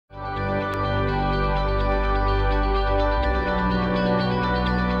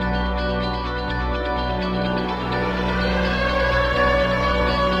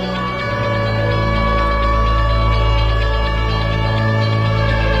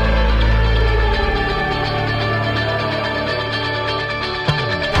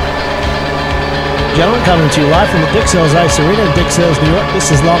gentlemen, coming to you live from the Dix Hills Ice Arena in Dix Hills, New York.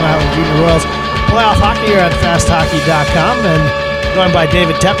 This is Long Island Junior Royals playoff hockey here at fasthockey.com, and joined by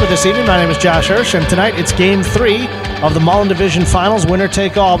David Tepper this evening. My name is Josh Hirsch, and tonight it's Game 3 of the Mullen Division Finals,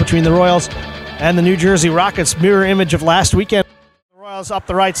 winner-take-all between the Royals and the New Jersey Rockets. Mirror image of last weekend. The Royals up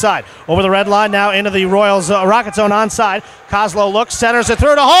the right side, over the red line, now into the Royals Rocket zone onside. Kozlow looks, centers it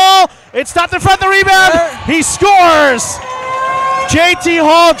through to Hall. It's stopped in front of the rebound. He scores. JT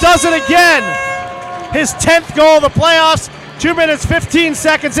Hall does it again. His 10th goal of the playoffs. 2 minutes, 15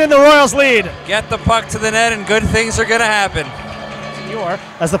 seconds in, the Royals lead. Get the puck to the net and good things are going to happen. Bonsignor,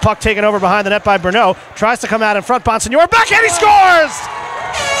 as the puck taken over behind the net by Bruneau, tries to come out in front. Bonsignor backhand, he scores!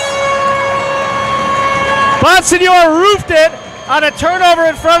 Bonsignor roofed it on a turnover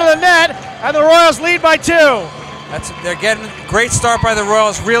in front of the net, and the Royals lead by 2. They're getting a great start by the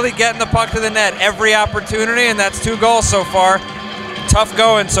Royals, really getting the puck to the net every opportunity, and that's 2 goals so far. Tough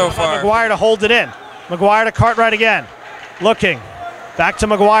going so far. McGuire to hold it in. McGuire to Cartwright again. Looking. Back to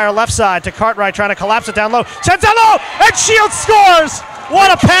McGuire, left side to Cartwright, trying to collapse it down low. Sends down low, and Shields scores!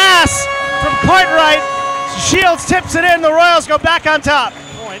 What a pass from Cartwright. Shields tips it in. The Royals go back on top.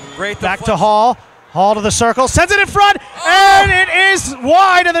 Great. Back to Hall. Hall to the circle, sends it in front, and it is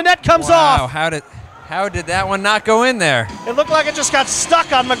wide, and the net comes off. How did that one not go in there? It looked like it just got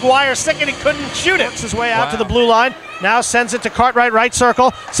stuck on McGuire's stick, and he couldn't shoot it. Works his way out to the blue line. Now sends it to Cartwright, right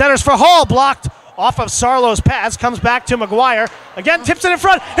circle. Centers for Hall, blocked off of Sarlo's pass. Comes back to McGuire. Again, tips it in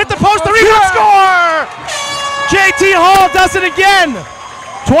front. Hit the post, the rebound, score! JT Hall does it again.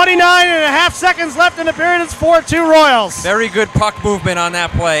 29.5 seconds left in the period. It's 4-2 Royals. Very good puck movement on that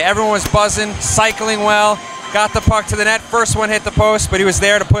play. Everyone was buzzing, cycling well. Got the puck to the net. First one hit the post, but he was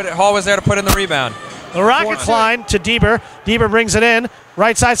there to put it. Hall was there to put in the rebound. The Rockets line to Deber. Deber brings it in.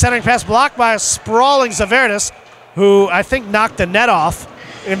 Right side centering pass blocked by a sprawling Zaverdis, who I think knocked the net off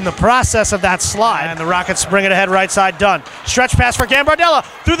in the process of that slide. And the Rockets bring it ahead right side, done. Stretch pass for Gambardella.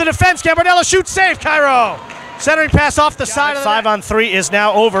 Through the defense, Gambardella shoots, save, Cairo. Centering pass off the side of the 5-on-3 is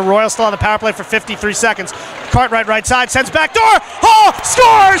now over. Royals still on the power play for 53 seconds. Cartwright right side, sends back door. Hall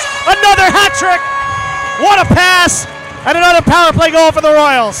scores! Another hat trick! What a pass! And another power play goal for the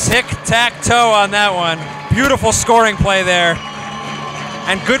Royals. Tic-tac-toe on that one. Beautiful scoring play there.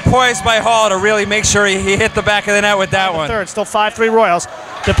 And good poise by Hall to really make sure he hit the back of the net with that one. Third, still 5-3 Royals.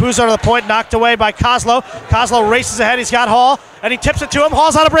 DePuzzo to the point, knocked away by Kozlow. Kozlow races ahead, he's got Hall, and he tips it to him.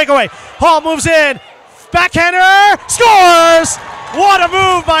 Hall's on a breakaway. Hall moves in. Backhander, scores! What a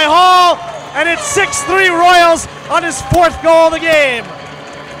move by Hall, and it's 6-3 Royals on his 4th goal of the game.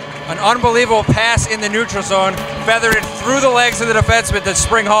 An unbelievable pass in the neutral zone, feathered it through the legs of the defenseman to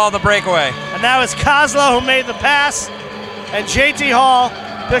spring Hall on the breakaway. And now it's Kozlow who made the pass, and JT Hall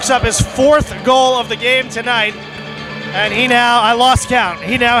picks up his 4th goal of the game tonight, and he now, I lost count,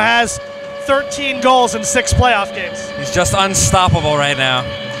 he now has 13 goals in 6 playoff games. He's just unstoppable right now.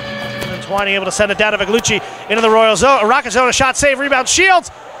 Twining able to send it down to Viglucci into the Royal zone. A Rocket zone, a shot save, rebound,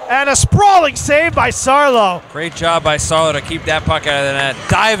 Shields, and a sprawling save by Sarlo. Great job by Sarlo to keep that puck out of the net,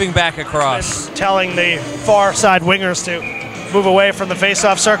 diving back across. And telling the far side wingers to move away from the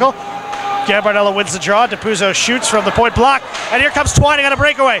face-off circle. Gambardella wins the draw. DePuzzo shoots from the point block, and here comes Twining on a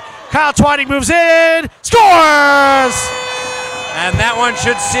breakaway. Kyle Twining moves in, scores! And that one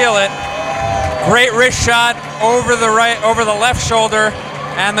should seal it. Great wrist shot over the left shoulder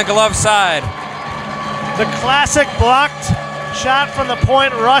and the glove side. The classic blocked shot from the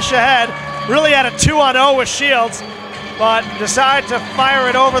point, rush ahead. Really had a 2-on-0 with Shields, but decided to fire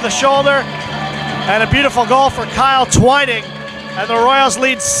it over the shoulder. And a beautiful goal for Kyle Twining. And the Royals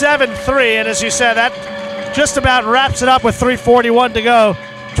lead 7-3. And as you said, that just about wraps it up with 3:41 to go.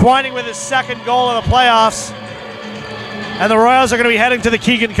 Twining with his 2nd goal of the playoffs. And the Royals are going to be heading to the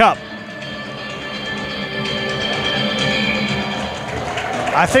Keegan Cup.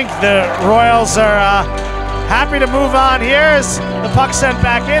 I think the Royals are happy to move on here as the puck sent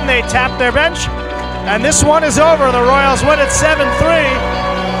back in. They tap their bench, and this one is over. The Royals win at 7-3.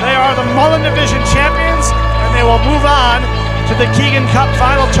 They are the Mullen Division champions, and they will move on to the Keegan Cup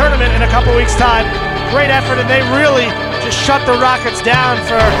final tournament in a couple weeks' time. Great effort, and they really just shut the Rockets down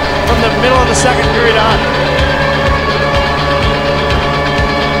from the middle of the 2nd period on.